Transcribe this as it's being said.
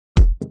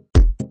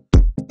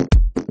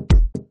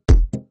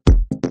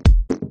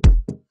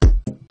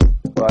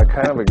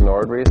kind of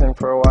ignored Reson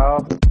for a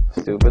while,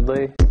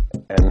 stupidly,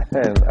 and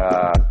then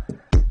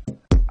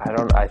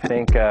I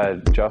think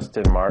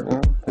Justin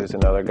Martin, who's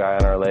another guy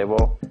on our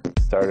label,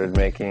 started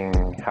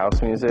making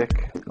house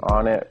music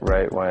on it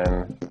right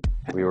when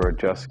we were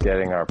just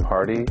getting our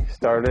party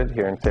started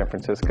here in San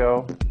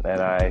Francisco,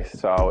 and I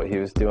saw what he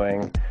was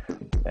doing,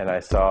 and I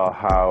saw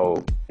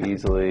how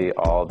easily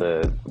all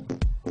the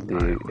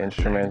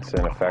instruments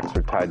and effects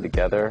were tied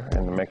together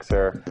in the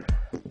mixer,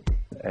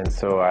 and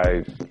so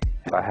I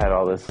had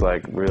all this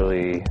like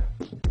really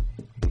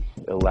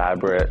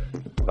elaborate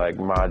like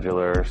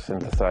modular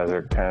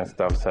synthesizer kind of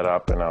stuff set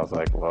up, and I was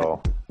like,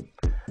 well,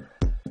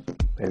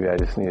 maybe I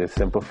just need to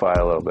simplify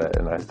a little bit,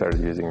 and I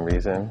started using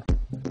Reson.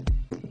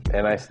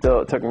 And it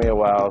took me a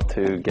while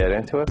to get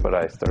into it, but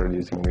I started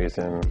using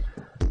Reson,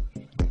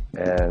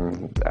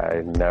 and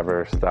I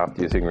never stopped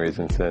using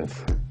Reson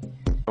since.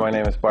 My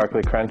name is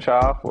Barclay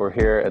Crenshaw. We're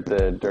here at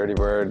the Dirty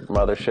Bird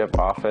Mothership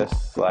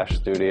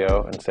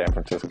office/studio in San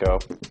Francisco.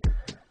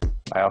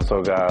 I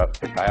also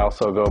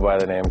go by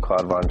the name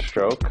Claude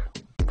VonStroke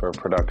for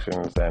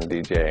productions and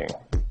DJing.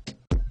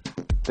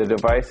 The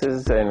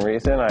devices in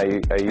Reson,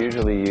 I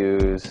usually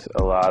use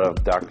a lot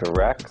of Dr.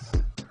 Rex,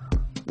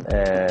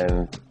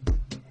 and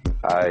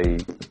I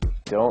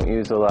don't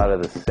use a lot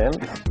of the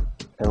synths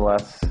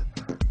unless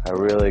I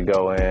really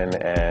go in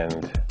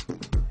and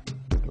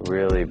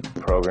really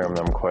program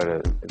them quite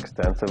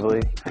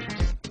extensively.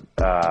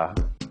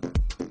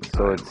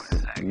 So it's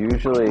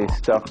usually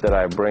stuff that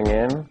I bring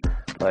in,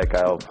 like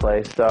I'll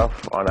play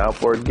stuff on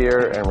outboard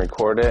gear and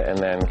record it and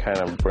then kind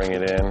of bring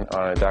it in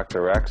on a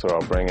Dr. Rex, or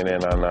I'll bring it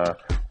in on a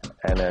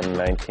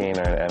NN19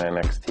 or an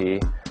NNXT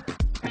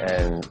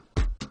and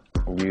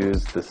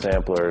use the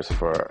samplers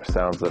for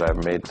sounds that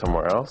I've made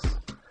somewhere else.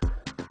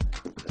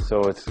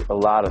 So it's a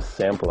lot of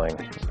sampling.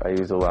 I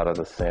use a lot of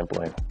the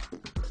sampling.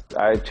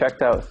 I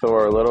checked out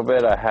Thor a little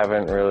bit. I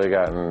haven't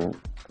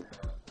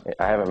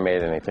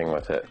made anything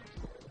with it.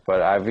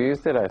 But I've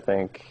used it, I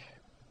think,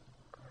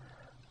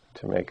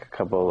 to make a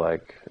couple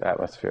like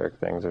atmospheric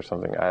things or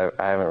something. I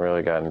haven't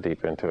really gotten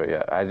deep into it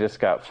yet. I just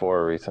got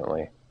 4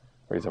 recently,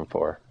 Reson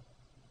 4.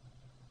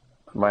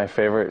 My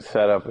favorite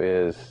setup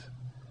is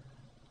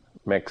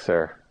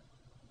mixer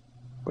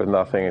with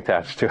nothing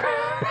attached to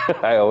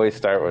it. I always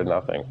start with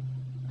nothing.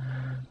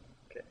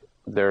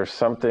 There's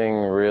something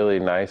really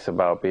nice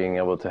about being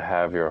able to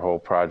have your whole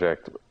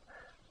project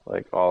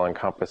like all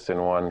encompassed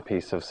in one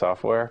piece of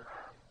software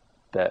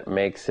that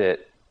makes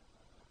it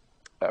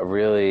I'm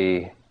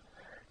really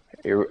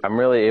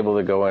able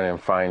to go in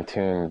and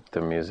fine-tune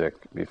the music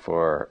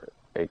before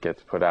it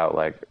gets put out,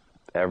 like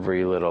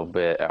every little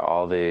bit,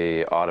 all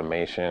the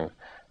automation,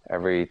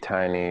 every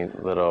tiny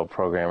little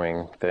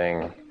programming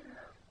thing.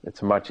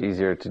 It's much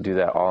easier to do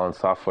that all in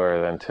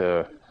software than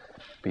to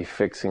be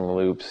fixing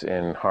loops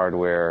in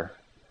hardware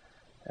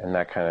and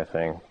that kind of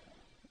thing.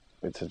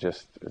 It's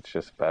just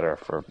better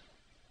for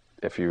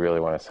if you really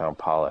want to sound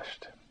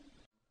polished.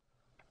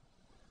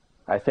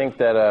 I think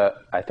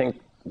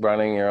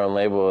running your own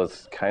label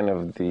is kind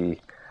of the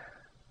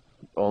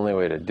only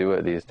way to do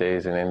it these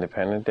days in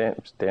independent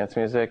dance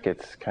music.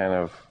 It's kind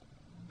of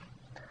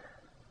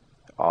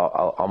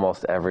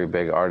almost every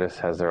big artist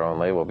has their own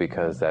label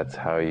because that's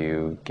how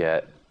you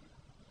get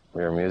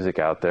your music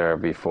out there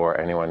before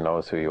anyone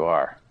knows who you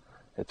are.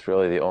 It's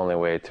really the only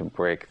way to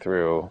break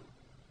through,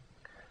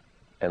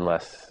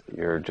 unless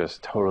you're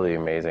just totally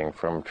amazing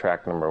from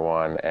track number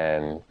 1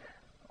 and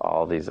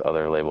all these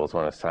other labels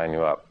want to sign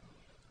you up.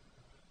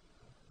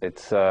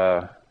 It's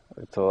a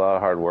lot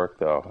of hard work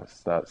though.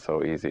 It's not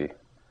so easy,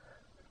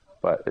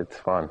 but it's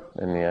fun.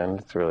 In the end,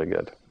 it's really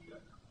good.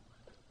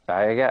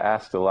 I get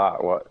asked a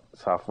lot what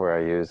software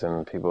I use,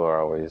 and people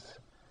are always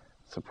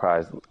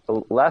surprised.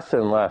 Less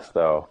and less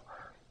though,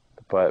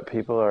 but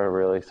people are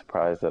really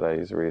surprised that I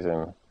use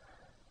Reson,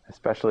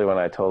 especially when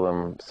I told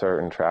them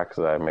certain tracks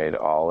that I made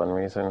all in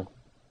Reson.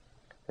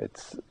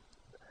 It's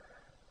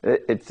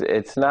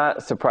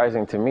not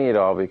surprising to me at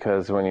all,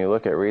 because when you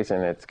look at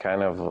Reson, it's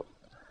kind of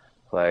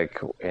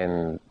like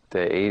in the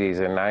 80s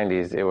and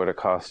 90s, it would have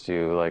cost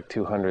you like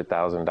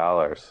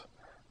 $200,000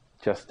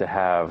 just to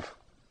have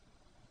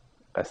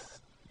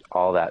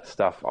all that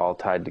stuff all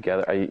tied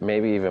together.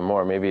 Maybe even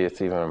more. Maybe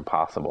it's even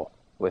impossible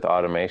with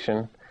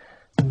automation.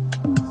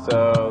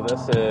 So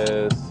this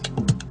is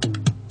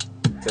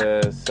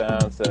the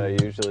sounds that I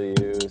usually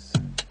use.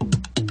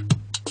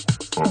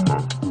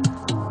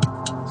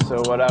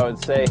 So what I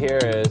would say here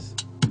is,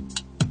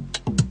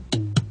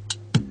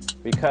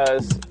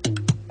 because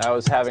I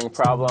was having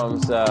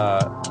problems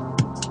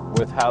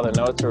with how the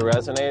notes were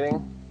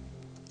resonating,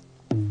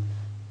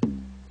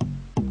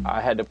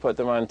 I had to put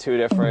them on two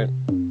different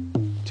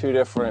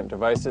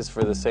devices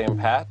for the same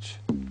patch,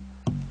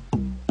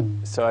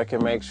 so I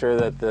can make sure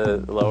that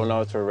the low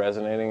notes were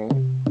resonating,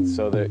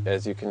 so that,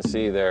 as you can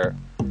see,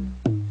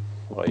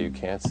 well, you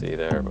can't see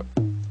there, but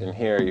in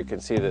here you can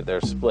see that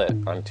they're split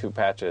on 2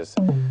 patches,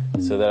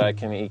 so that I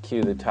can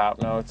EQ the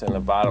top notes and the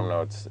bottom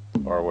notes,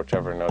 or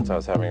whichever notes I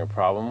was having a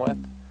problem with.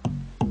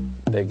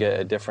 They get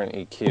a different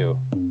EQ.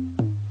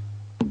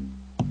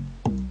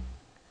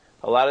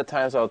 A lot of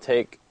times I'll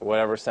take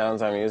whatever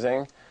sounds I'm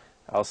using,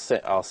 I'll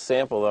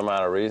sample them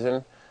out of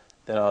Reson,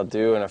 then I'll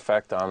do an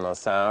effect on the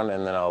sound,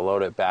 and then I'll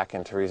load it back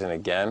into Reson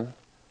again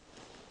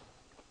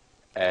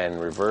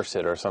and reverse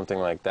it or something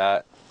like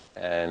that,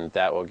 and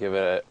that will give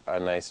it a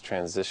nice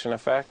transition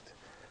effect.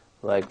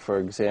 Like, for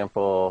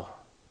example,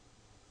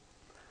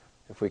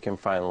 if we can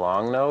find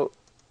long note,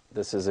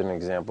 this is an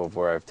example of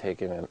where I've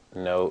taken a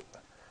note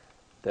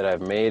that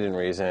I've made in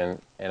Reson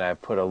and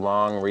I've put a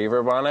long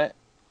reverb on it,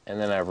 and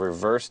then I've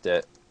reversed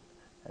it,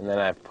 and then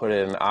I've put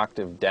it an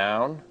octave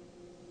down,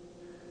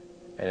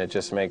 and it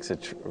just makes a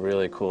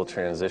really cool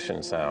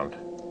transition sound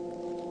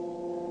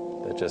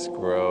that just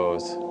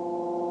grows.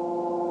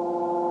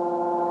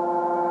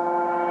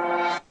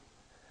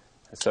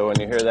 And so when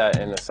you hear that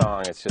in the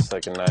song, it's just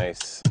like a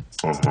nice,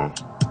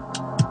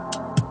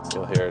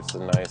 you'll hear it's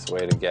a nice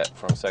way to get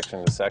from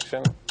section to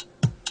section.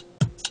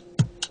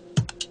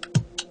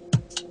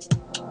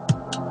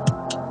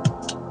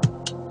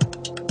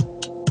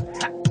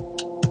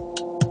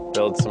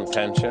 Build some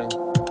tension.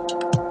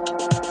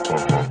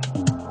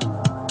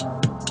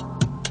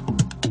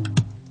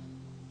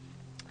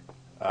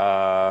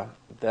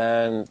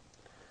 Then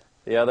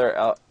the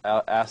other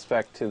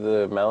aspect to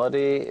the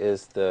melody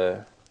is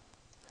the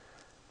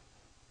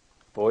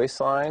voice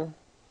line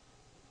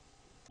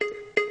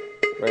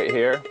right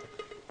here.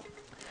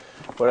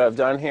 What I've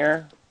done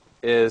here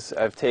is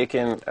I've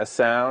taken a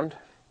sound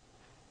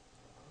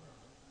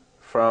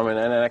from an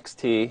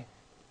NXT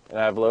and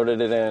I've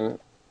loaded it in,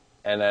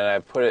 and then I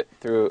put it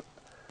through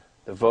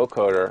the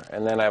vocoder,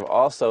 and then I've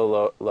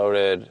also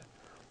loaded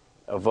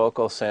a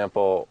vocal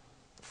sample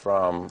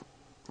from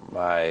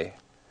my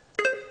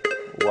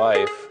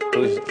wife,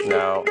 who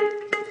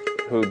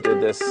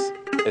did this.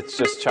 It's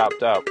just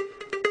chopped up.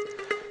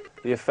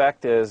 The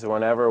effect is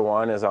whenever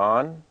one is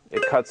on,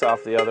 it cuts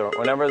off the other one.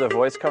 Whenever the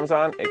voice comes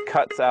on, it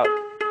cuts out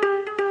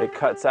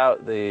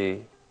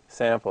the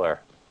sampler,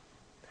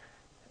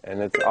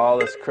 and it's all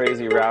this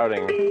crazy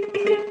routing.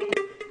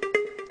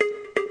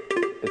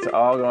 It's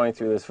all going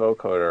through this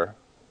vocoder.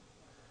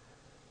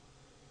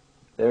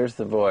 There's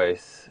the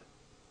voice.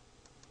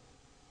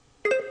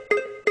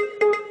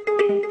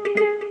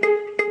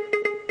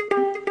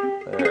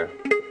 There.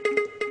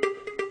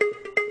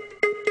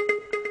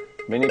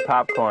 Mini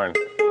popcorn.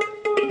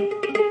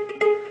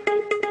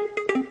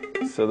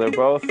 So they're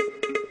both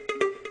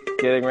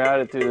getting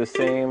routed through the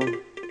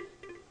same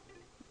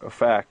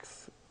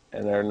effects,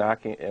 and they're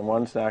knocking, and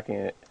one's knocking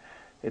it.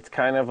 It's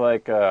kind of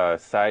like a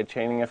side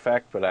chaining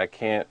effect, but I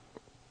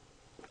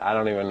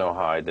don't even know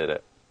how I did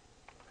it.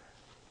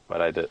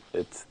 But I did.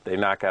 They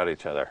knock out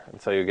each other,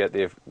 and so you get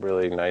the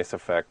really nice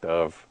effect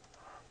of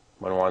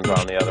when one's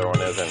on, the other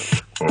one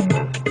isn't.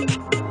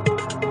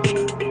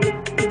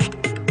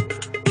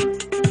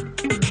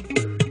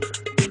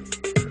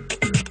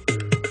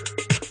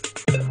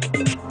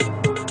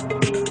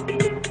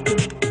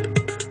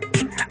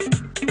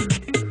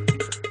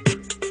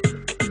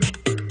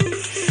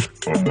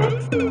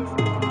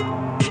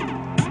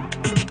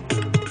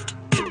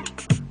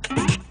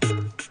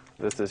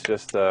 This is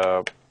just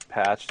a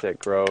patch that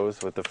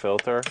grows with the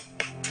filter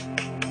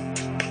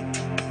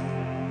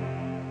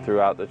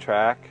throughout the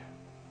track.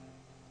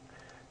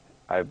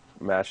 I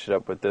matched it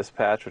up with this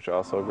patch, which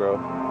also grows,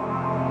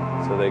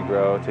 so they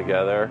grow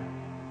together.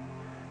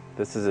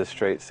 This is a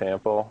straight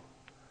sample,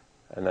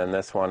 and then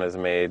this one is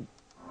made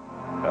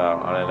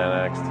on an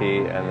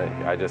NXT,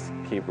 and I just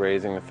keep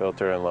raising the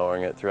filter and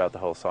lowering it throughout the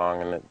whole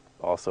song, and it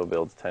also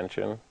builds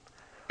tension.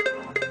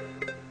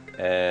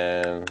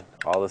 And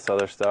all this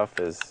other stuff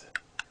is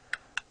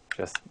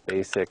just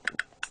basic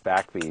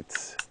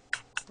backbeats.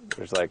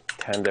 There's like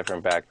 10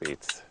 different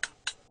backbeats.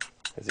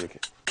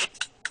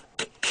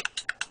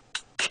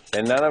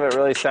 And none of it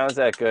really sounds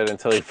that good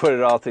until you put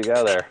it all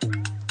together.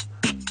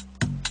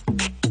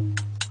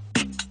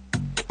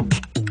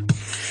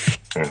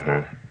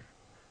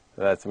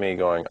 That's me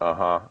going,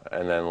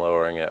 and then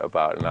lowering it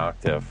about an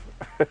octave.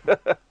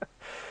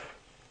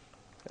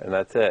 And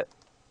that's it.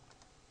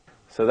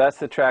 So that's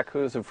the track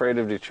Who's Afraid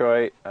of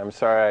Detroit. I'm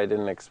sorry I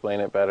didn't explain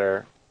it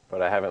better,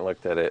 but I haven't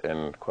looked at it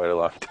in quite a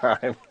long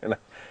time. And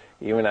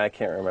even I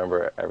can't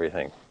remember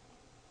everything,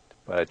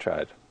 but I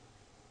tried.